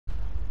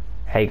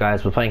Hey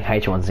guys, we're playing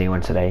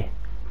H1Z1 today.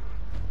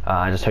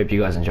 I just hope you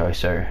guys enjoy,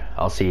 so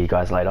I'll see you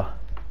guys later.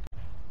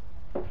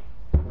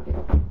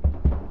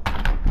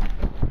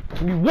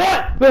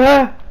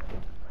 What?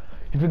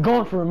 You've been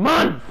gone for a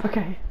month!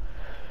 Okay.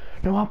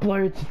 No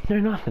uploads, no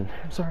nothing.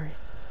 I'm sorry.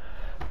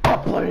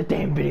 Upload a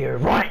damn video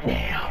right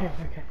now!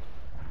 Okay.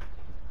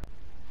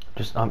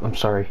 Just, I'm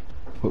sorry.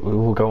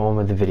 We'll go on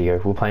with the video.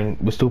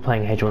 We're still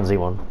playing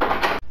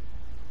H1Z1.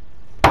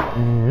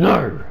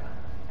 No!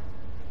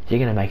 You're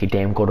gonna make a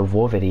damn God of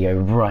War video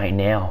right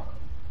now.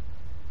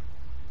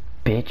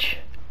 Bitch.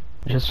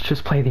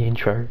 Just play the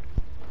intro.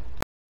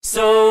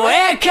 So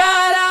we're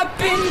caught up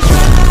in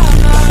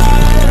drama.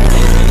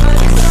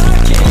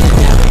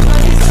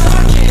 Everybody's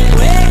talking.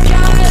 We're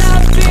caught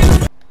up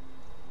in...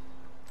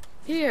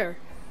 Here.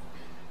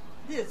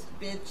 This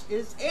bitch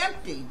is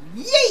empty.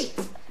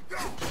 Yeet!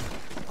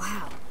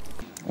 Wow.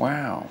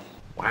 Wow.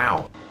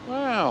 Wow.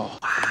 Wow.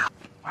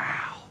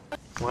 Wow.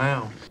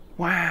 Wow.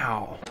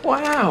 Wow.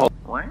 Wow.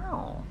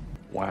 Wow.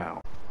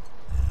 Wow.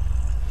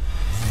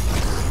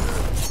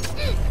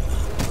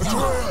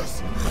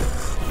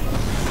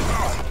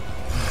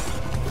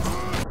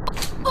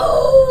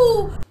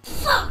 Oh!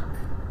 Fuck!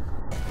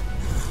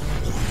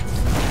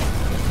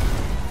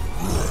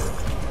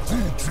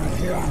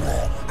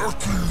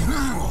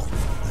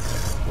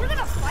 We're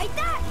gonna fight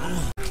that?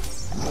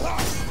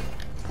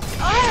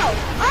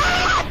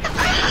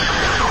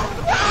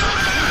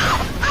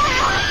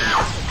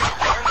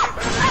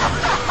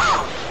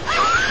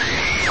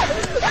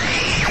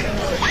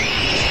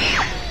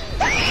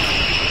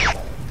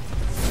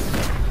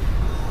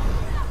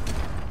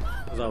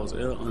 I was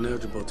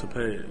ineligible to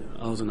pay.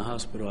 I was in the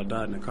hospital. I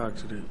died in a car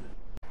accident.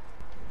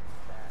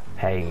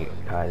 Hey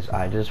guys,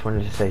 I just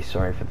wanted to say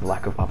sorry for the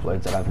lack of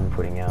uploads that I've been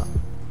putting out.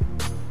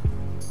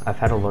 I've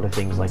had a lot of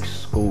things like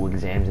school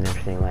exams and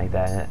everything like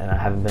that, and I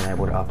haven't been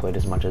able to upload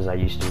as much as I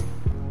used to.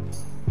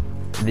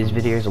 This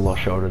video is a lot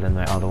shorter than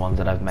the other ones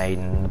that I've made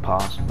in the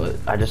past, but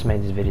I just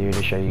made this video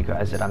to show you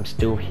guys that I'm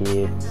still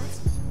here.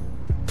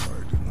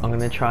 I'm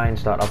gonna try and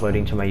start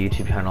uploading to my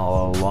YouTube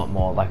channel a lot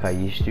more like I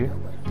used to.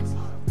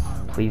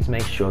 Please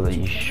make sure that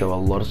you show a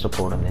lot of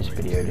support on this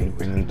video to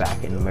bring me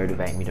back and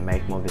motivate me to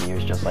make more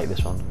videos just like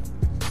this one.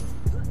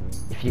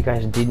 If you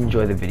guys did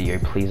enjoy the video,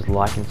 please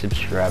like and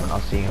subscribe, and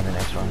I'll see you in the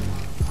next one.